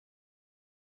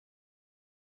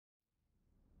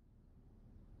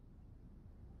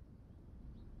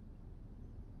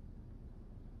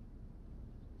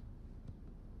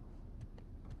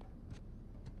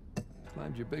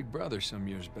Climbed your big brother some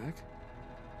years back.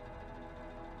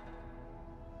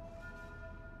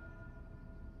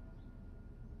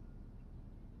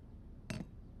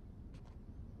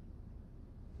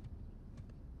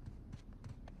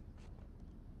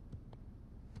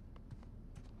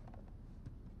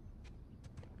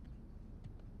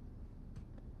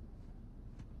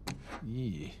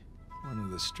 Yee. One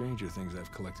of the stranger things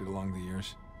I've collected along the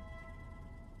years.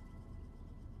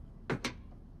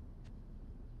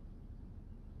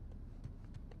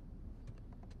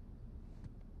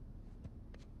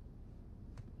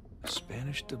 A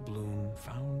Spanish doubloon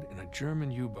found in a German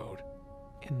U-boat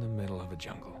in the middle of a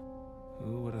jungle.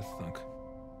 Who would have thunk?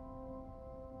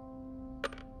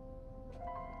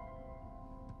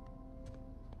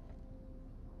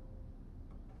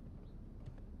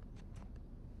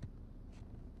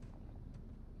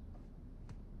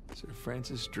 Sir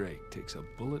Francis Drake takes a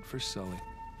bullet for Sully.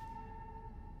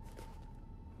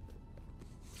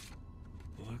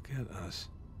 Look at us.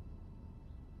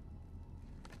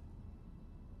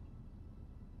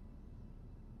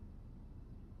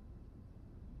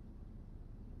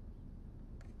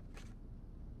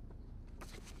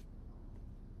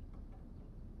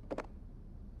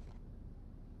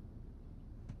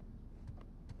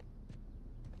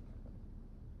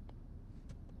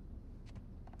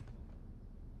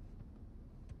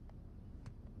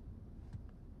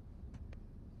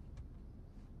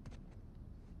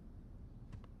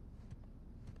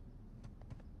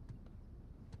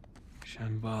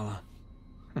 Shambhala.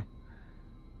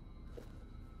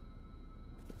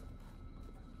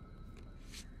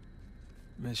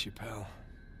 Miss you, pal.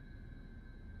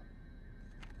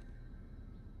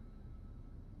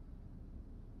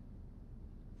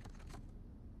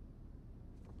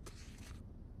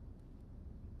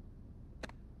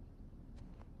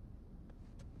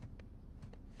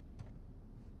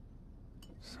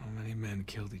 So many men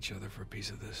killed each other for a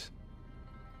piece of this.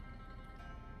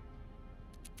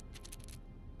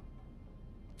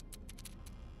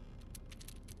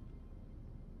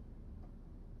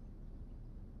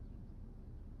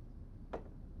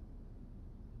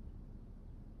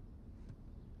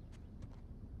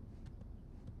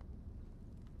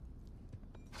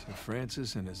 Sir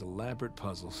Francis and his elaborate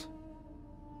puzzles.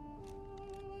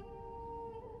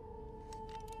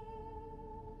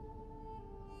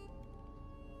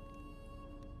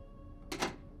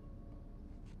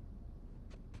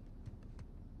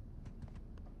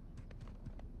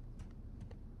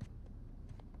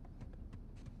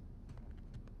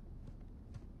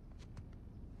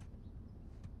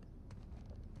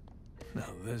 Now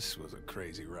this was a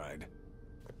crazy ride.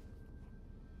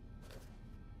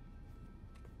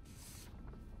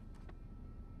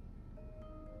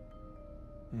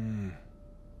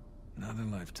 Another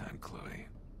lifetime, Chloe.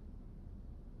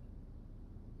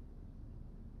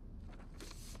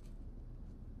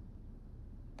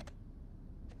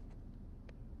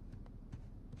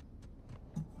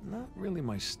 Not really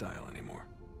my style anymore.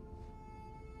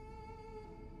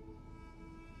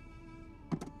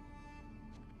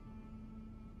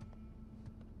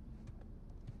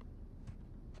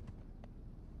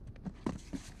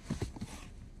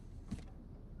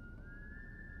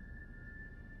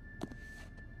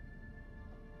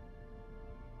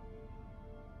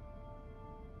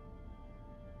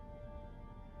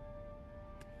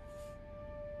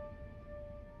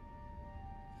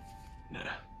 Nah.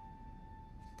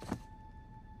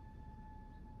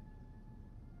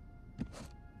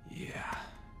 Yeah.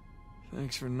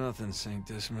 Thanks for nothing, St.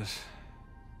 Dismas.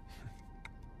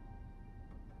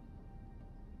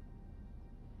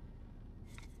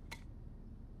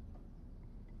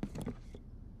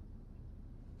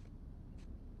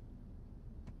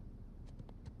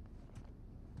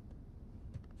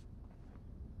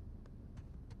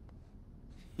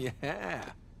 Yeah.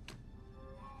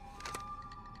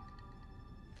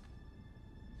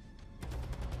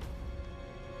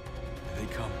 They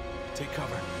come. Take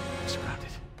cover. I'm surrounded.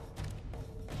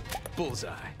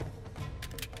 Bullseye.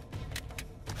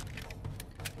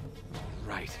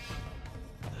 Right.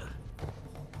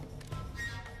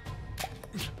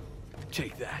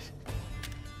 Take that.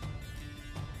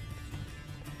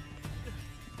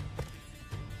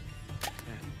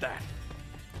 And that.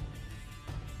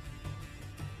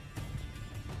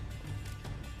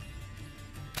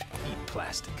 Eat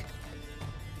plastic.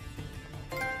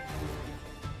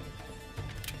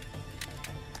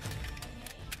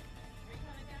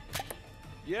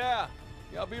 Yeah,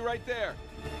 I'll be right there.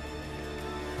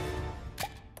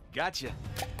 Gotcha.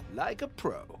 Like a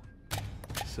pro.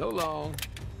 So long.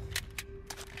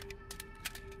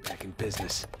 Back in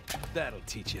business. That'll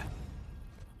teach you.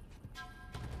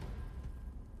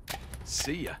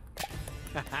 See ya.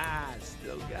 Haha,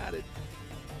 still got it.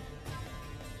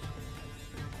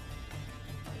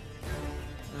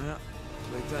 Well,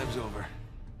 playtime's over.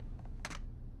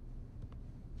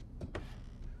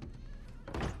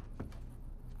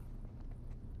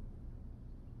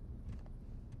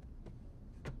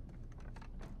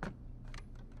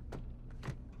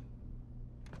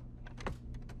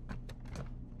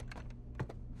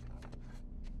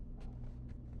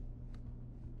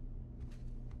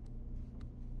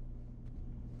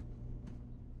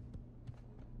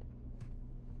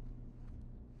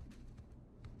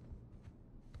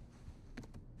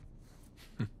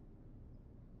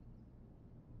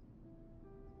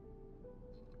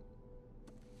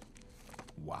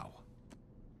 Wow.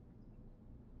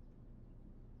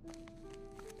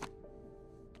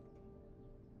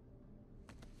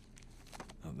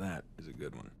 Now that is a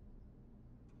good one.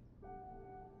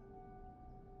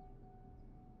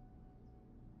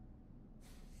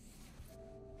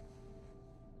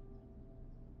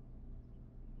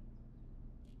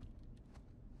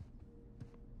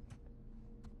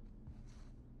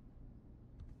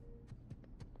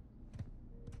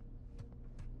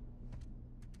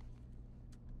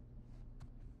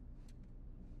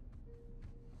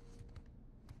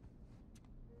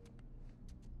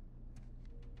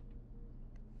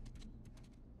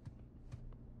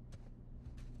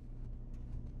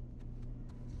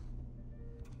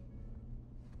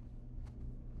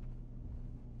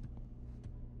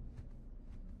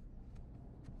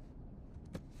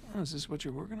 Oh, is this what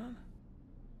you're working on?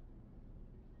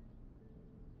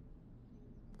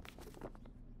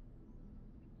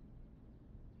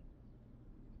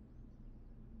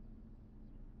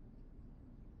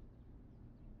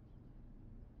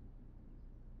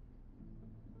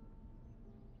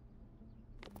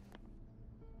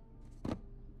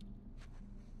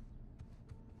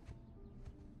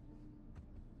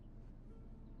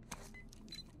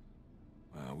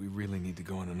 Wow, we really need to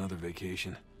go on another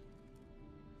vacation.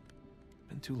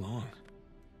 Been too long.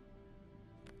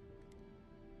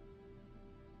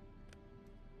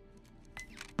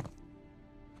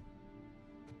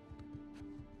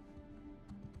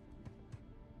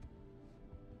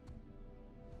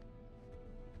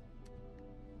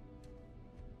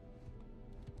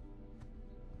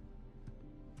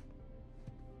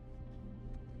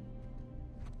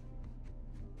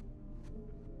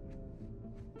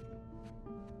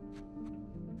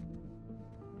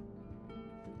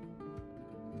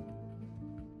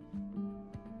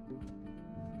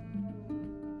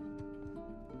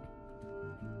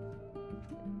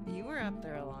 You were up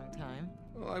there a long time.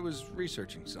 Well, I was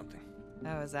researching something.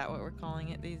 Oh, is that what we're calling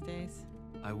it these days?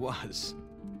 I was.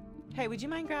 Hey, would you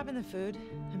mind grabbing the food?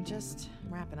 I'm just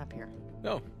wrapping up here.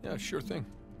 Oh, yeah, sure thing.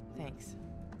 Thanks.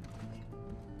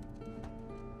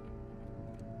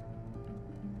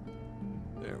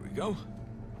 There we go.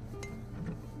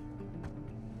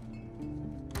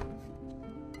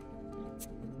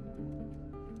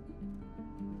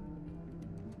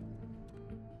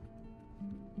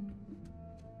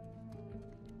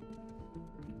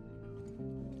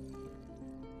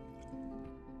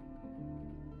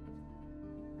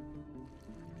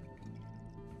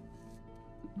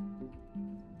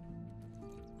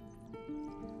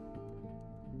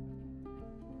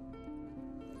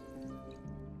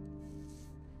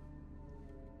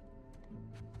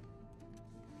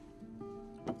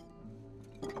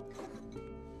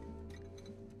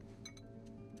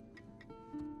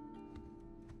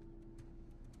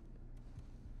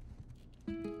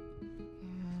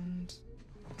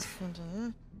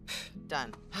 And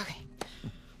done. Okay.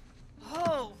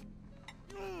 Oh.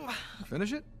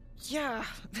 Finish it? Yeah.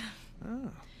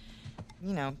 Oh.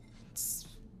 You know, it's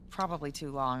probably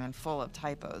too long and full of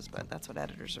typos, but that's what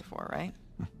editors are for, right?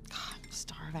 God, I'm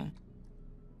starving.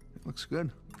 It looks good.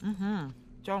 Mm-hmm.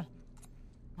 So,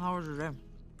 how was your day?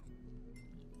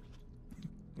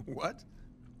 What?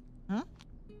 Hmm?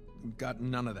 Got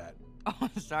none of that. Oh,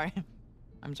 sorry.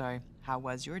 I'm sorry. How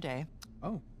was your day?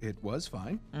 Oh, it was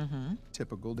fine. Mm-hmm.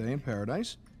 Typical day in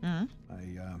paradise.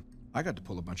 Mm-hmm. I got to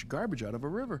pull a bunch of garbage out of a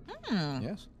river. Mm.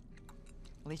 Yes.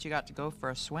 At least you got to go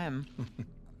for a swim.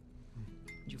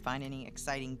 Did you find any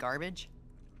exciting garbage?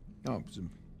 Oh, it was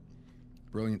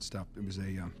brilliant stuff. It was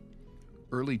a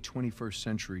early 21st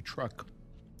century truck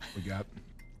we got.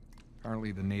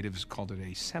 Apparently the natives called it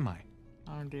a semi.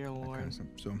 Oh, dear That kind Lord. of stuff.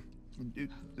 So,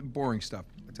 boring stuff.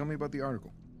 Tell me about the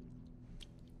article.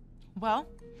 Well,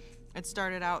 it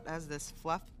started out as this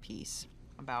fluff piece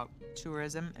about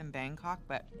tourism in Bangkok,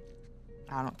 but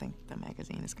I don't think the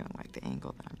magazine is going to like the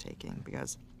angle that I'm taking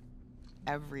because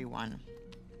everyone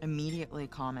immediately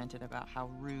commented about how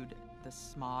rude the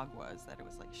smog was, that it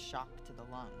was like shock to the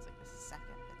lungs, like the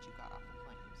second that you got off the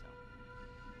plane. So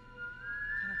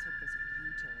kind of took this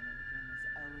U-turn and became this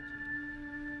elegy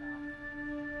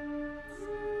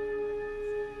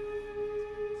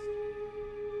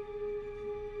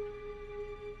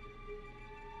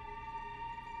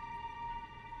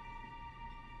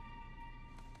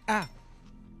Ah!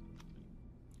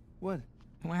 What?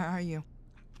 about. Where are you?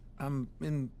 I'm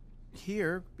in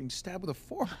here being stabbed with a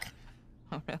fork.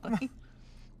 Oh, really?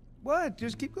 What?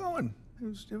 Just keep going.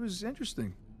 It was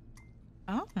interesting.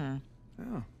 Oh,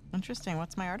 Yeah. interesting.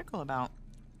 What's my article about?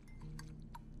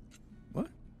 What?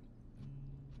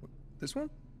 This one?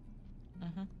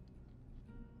 Mm-hmm.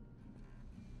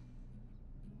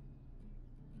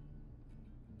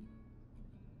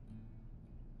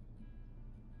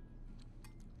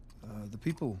 The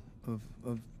people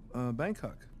of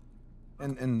Bangkok,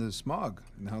 and the smog,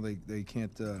 and how they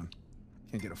can't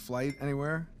get a flight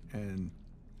anywhere, and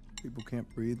people can't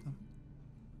breathe.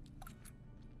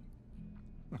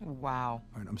 Wow.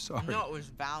 All right, I'm sorry. No, it was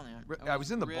valiant. It I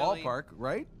was in the really ballpark,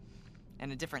 right?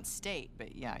 in a different state,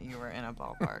 but yeah, you were in a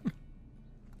ballpark.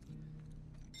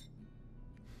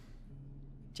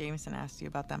 Jameson asked you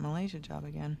about that Malaysia job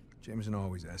again. Jameson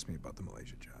always asks me about the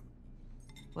Malaysia job.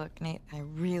 Look, Nate, I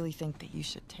really think that you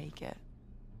should take it.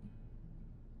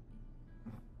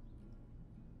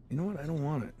 You know what? I don't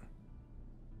want it.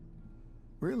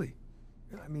 Really.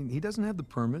 I mean, he doesn't have the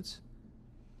permits.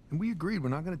 And we agreed we're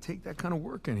not going to take that kind of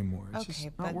work anymore. It's Okay, just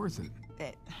not but worth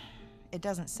it. It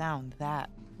doesn't sound that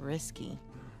risky.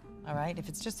 All right? If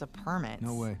it's just a permit.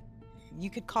 No way. You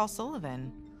could call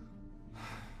Sullivan.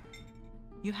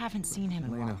 You haven't seen him in,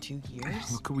 Elena, what, 2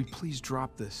 years? Could we please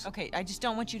drop this? Okay, I just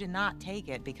don't want you to not take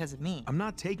it because of me. I'm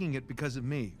not taking it because of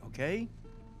me, okay?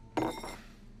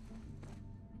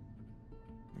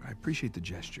 I appreciate the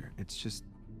gesture. It's just...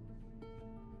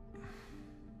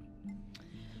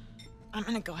 I'm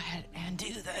gonna go ahead and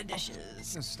do the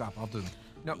dishes. No, stop, I'll do them.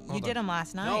 No, You hold did on. them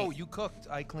last night. No, you cooked.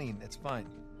 I cleaned. It's fine.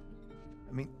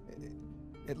 I mean,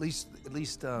 at least, let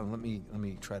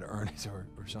me try to earn it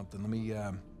or something. Let me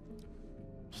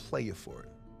play you for it.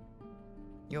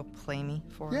 You'll play me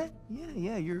for it?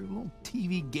 Yeah. Your little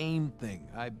TV game thing.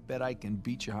 I bet I can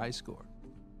beat your high score.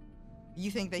 You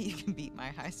think that you can beat my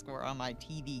high score on my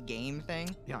TV game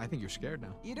thing? Yeah, I think you're scared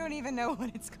now. You don't even know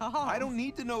what it's called. I don't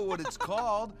need to know what it's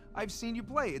called. I've seen you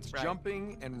play. It's Right.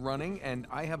 jumping and running, and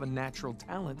I have a natural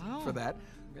talent for Oh, that.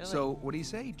 really? So, what do you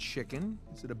say? Chicken?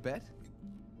 Is it a bet?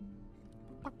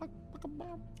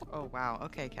 Oh, wow.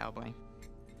 Okay, cowboy.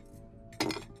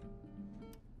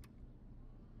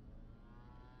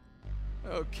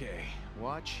 Okay,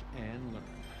 watch and learn.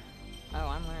 Oh,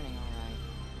 I'm learning all right.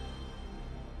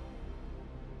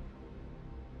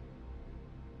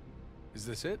 Is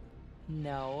this it?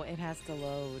 No, it has to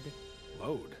load.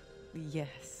 Load.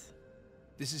 Yes.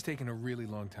 This is taking a really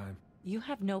long time. You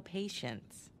have no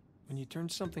patience. When you turn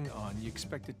something on, you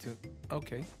expect it to...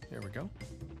 Okay, there we go.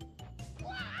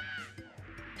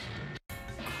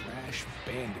 Crash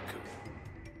Bandicoot.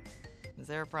 Is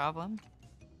there a problem?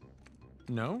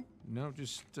 No,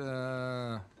 just,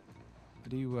 how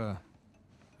do you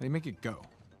make it go?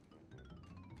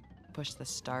 Push the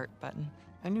start button.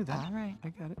 I knew that. All right. I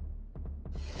got it.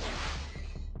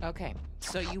 Okay,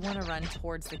 so you want to run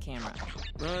towards the camera.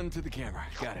 Run to the camera.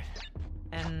 Got it.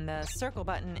 And the circle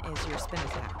button is your spin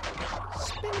attack.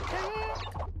 Spin attack!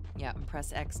 Yeah, and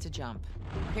press X to jump.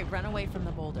 Okay, run away from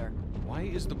the boulder. Why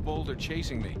is the boulder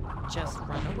chasing me? Just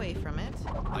run away from it.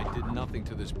 I did nothing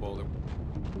to this boulder.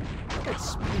 That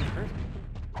spin hurt.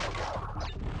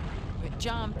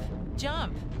 Jump!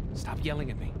 Jump! Stop yelling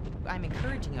at me. I'm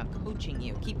encouraging you, I'm coaching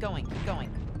you. Keep going, keep going.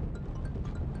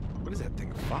 What is that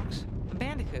thing, a fox? A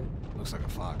bandicoot. Looks like a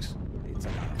fox. It's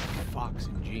like a fox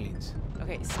in jeans.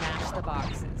 Okay, smash the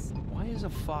boxes. Why is a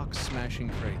fox smashing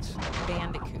crates?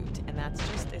 Bandicoot, and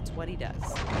it's what he does.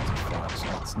 It's a fox.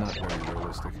 It's not very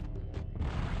realistic.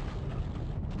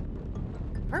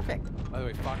 Perfect. By the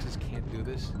way, foxes can't do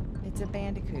this. It's a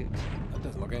bandicoot. That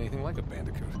doesn't look anything like a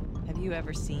bandicoot. Have you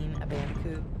ever seen a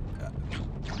bandicoot?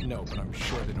 No, but I'm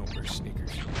sure they don't wear sneakers.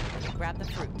 Okay, grab the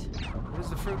fruit. What does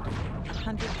the fruit do?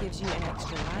 100 gives you an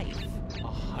extra life.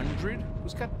 100?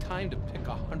 Who's got time to pick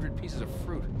 100 pieces of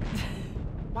fruit?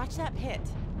 Watch that pit.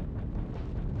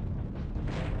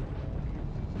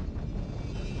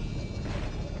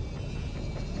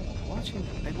 Watching.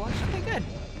 I watched. Okay, good.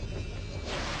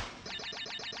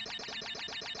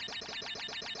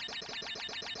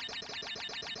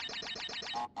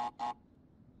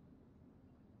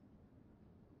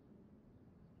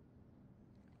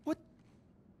 What?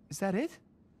 Is that it?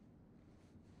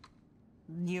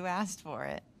 You asked for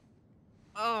it.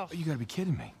 Oh. You gotta be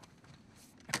kidding me.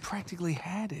 I practically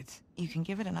had it. You can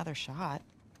give it another shot.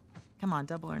 Come on,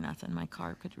 double or nothing. My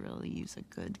car could really use a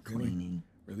good cleaning.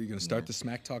 Really? You gonna start the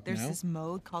smack talk There's now? this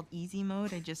mode called easy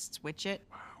mode. I just switch it.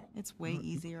 Wow. It's way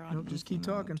easier on Just easy keep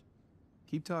mode. talking.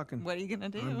 Keep talking. What are you gonna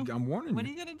do? I'm warning you. What are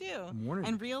you gonna do? I'm warning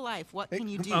you. In real life, what Hey, can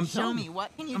you do? I'm Show telling me. you.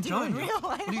 What can you I'm do telling in you. real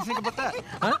life? What do you think about that?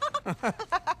 Huh?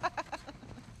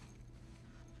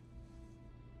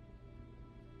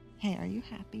 Hey, are you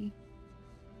happy?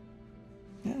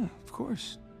 Yeah, of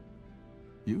course.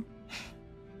 You?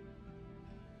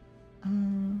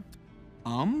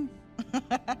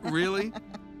 Really?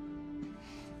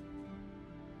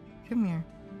 Come here.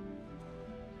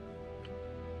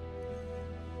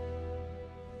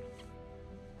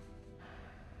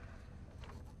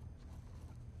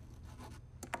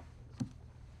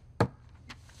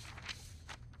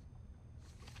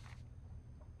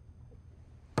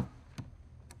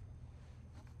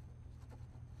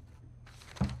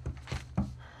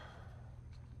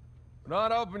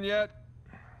 Not open yet.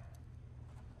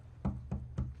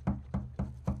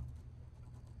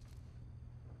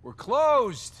 We're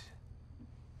closed.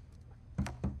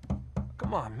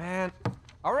 Come on, man.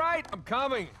 All right, I'm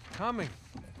coming. Coming.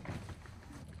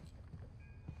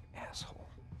 Asshole.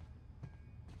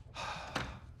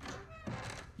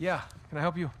 Yeah, can I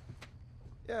help you?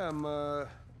 Yeah, I'm,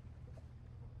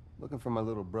 looking for my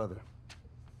little brother.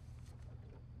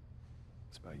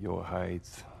 It's about your height,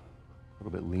 a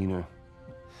little bit leaner.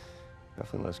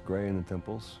 Definitely less gray in the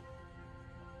temples.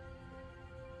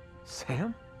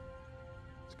 Sam?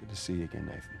 It's good to see you again,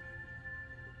 Nathan.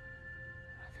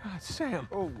 God, Sam.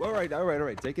 Oh, all right.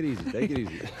 Take it easy, take it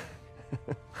easy.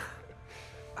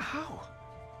 How?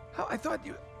 How? I thought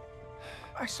you...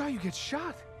 I saw you get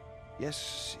shot.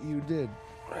 Yes, you did.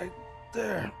 Right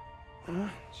there.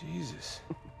 Jesus.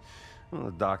 Well,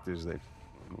 the doctors, they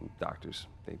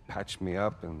patched me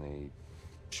up and they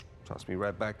tossed me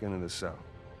right back into the cell.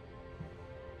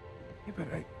 Yeah, but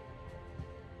I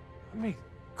made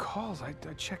calls. I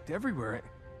checked everywhere.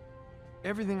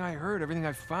 Everything I heard, everything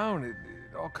I found, it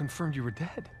all confirmed you were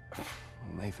dead. Well,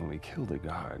 Nathan, we killed a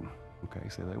guard. Okay,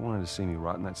 so they wanted to see me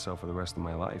rot in that cell for the rest of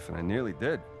my life, and I nearly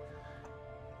did.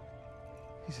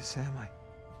 Jesus, Sam,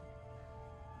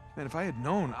 Man, if I had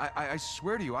known, I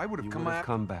swear to you, I would have come out.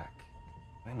 come back.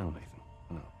 I know, Nathan.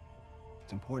 I know.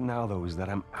 What's important now, though, is that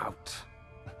I'm out.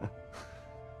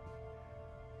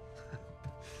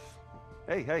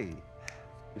 Hey,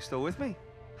 you still with me?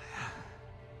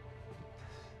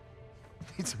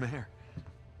 Need some air.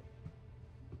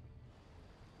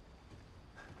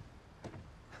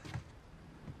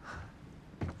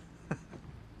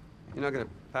 You're not gonna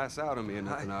pass out on me or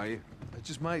nothing, are you? I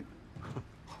just might.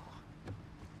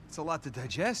 It's a lot to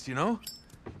digest, you know?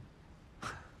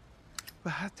 But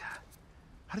how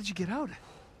did you get out?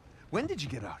 When did you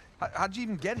get out? How'd you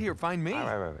even get here? Find me?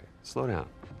 All right. Slow down.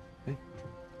 Hey,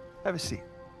 have a seat.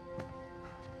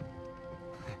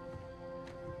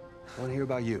 I want to hear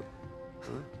about you.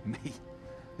 Huh? Me?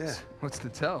 Yeah. What's to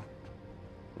tell?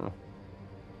 Well,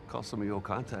 call some of your old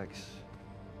contacts.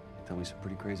 Tell me some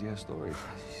pretty crazy-ass stories.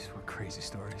 Jeez, what crazy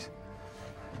stories.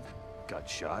 Got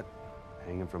shot,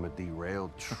 hanging from a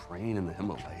derailed train in the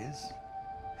Himalayas.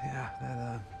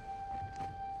 Yeah,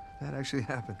 that actually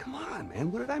happened. Come on,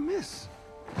 man. What did I miss?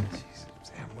 Jeez,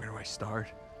 Sam, where do I start?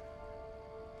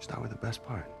 Start with the best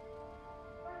part.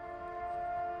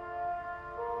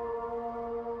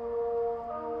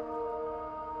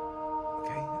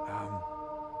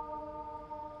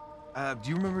 Okay, do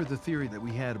you remember the theory that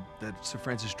we had that Sir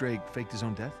Francis Drake faked his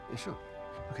own death? Yeah, sure.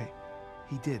 Okay,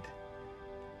 he did.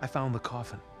 I found the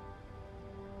coffin.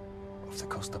 Off the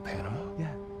coast of Panama?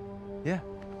 Yeah.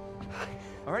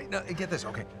 All right, now get this.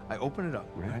 Okay, I open it up,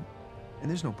 right? And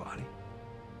there's no body.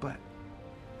 But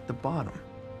at the bottom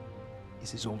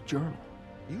is his old journal.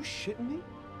 Are you shitting me?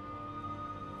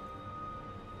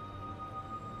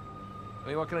 I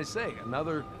mean, what can I say?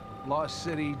 Another lost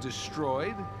city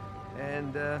destroyed,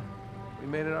 and we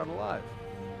made it out alive.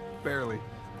 Barely.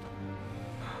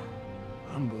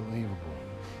 Unbelievable.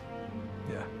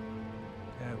 Yeah.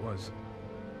 Yeah, it was.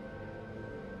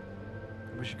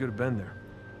 I wish you could have been there.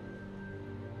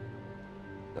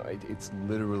 No, it's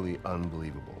literally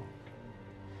unbelievable.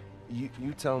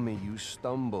 You tell me you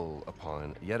stumble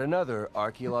upon yet another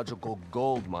archaeological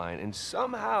gold mine, and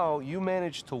somehow you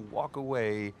manage to walk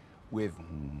away with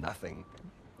nothing.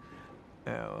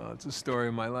 Yeah, well, it's a story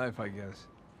of my life, I guess.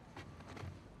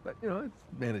 But, you know, I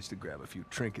managed to grab a few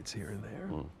trinkets here and there.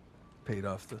 Paid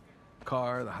off the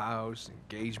car, the house,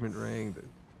 engagement ring,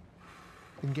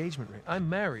 the engagement ring. I'm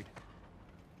married.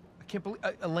 I can't believe...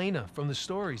 Elena, from the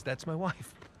stories, that's my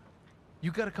wife.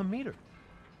 You gotta come meet her.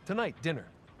 Tonight, dinner.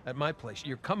 At my place.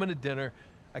 You're coming to dinner.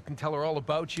 I can tell her all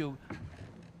about you.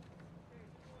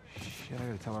 Shit, I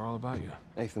gotta tell her all about you.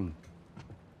 Nathan,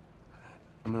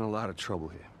 I'm in a lot of trouble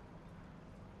here.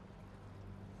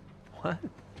 What? What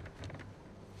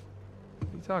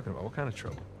are you talking about? What kind of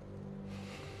trouble?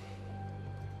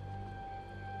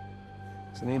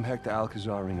 Is the name Hector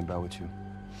Alcazar ring a bell with you?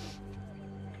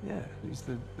 Yeah, he's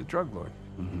the drug lord.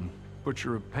 Mm-hmm.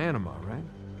 Butcher of Panama, right?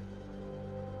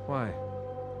 Why?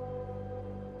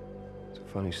 It's a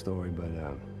funny story, but,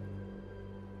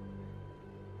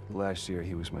 last year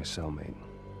he was my cellmate.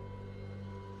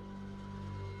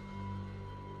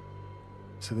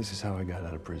 So this is how I got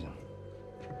out of prison.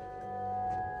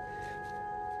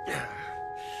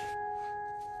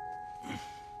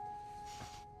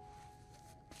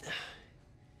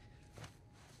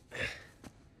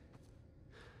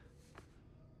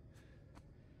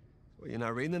 Well, you're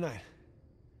not reading tonight?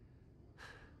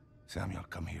 Samuel,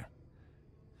 come here.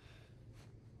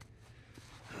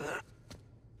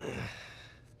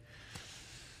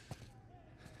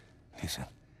 Listen.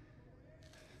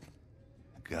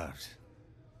 The guards.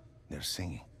 They're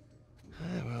singing.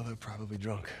 Well, they're probably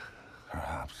drunk.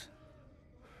 Perhaps.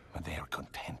 But they are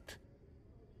content.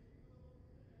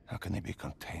 How can they be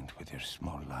content with their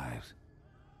small lives?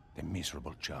 Their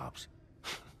miserable jobs?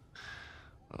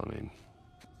 I mean,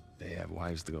 they have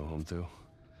wives to go home to.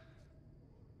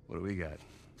 What do we got?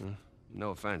 Huh?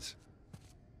 No offense.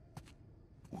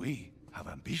 We have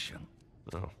ambition.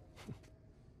 Oh.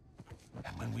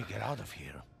 And when we get out of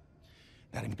here,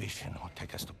 that ambition will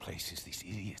take us to places these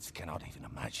idiots cannot even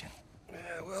imagine.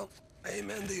 Yeah, well,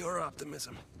 amen to your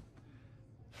optimism.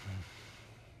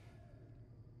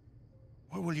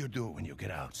 What will you do when you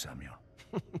get out, Samuel?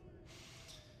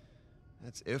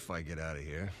 That's if I get out of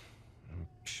here. I'm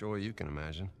sure you can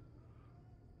imagine.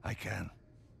 I can.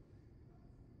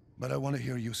 But I want to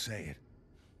hear you say it.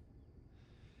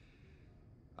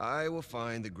 I will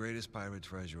find the greatest pirate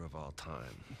treasure of all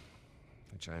time,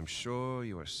 which I am sure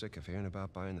you are sick of hearing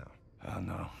about by now. Oh,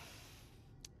 no.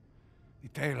 The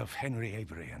tale of Henry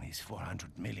Avery and his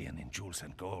 400 million in jewels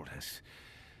and gold has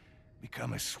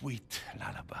become a sweet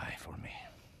lullaby for me.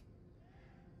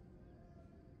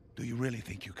 Do you really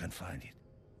think you can find it?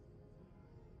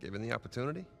 Given the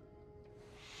opportunity?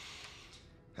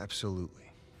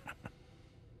 Absolutely.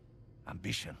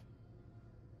 Ambition.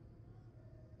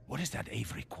 What is that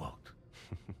Avery quote?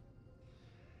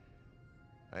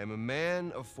 I am a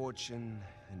man of fortune,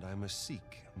 and I must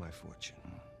seek my fortune.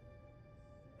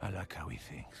 I like how he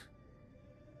thinks.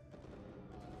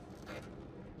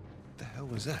 What the hell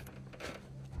was that?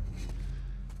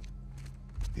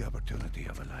 The opportunity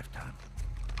of a lifetime.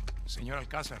 Señor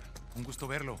Alcázar, un gusto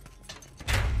verlo.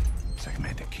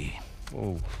 Sáqueme de aquí.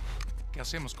 Oh. ¿Qué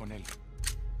hacemos con él?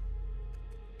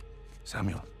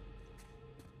 Samuel,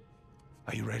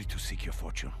 are you ready to seek your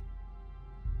fortune?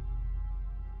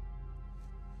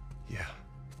 Yeah.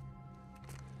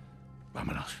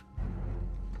 Vámonos.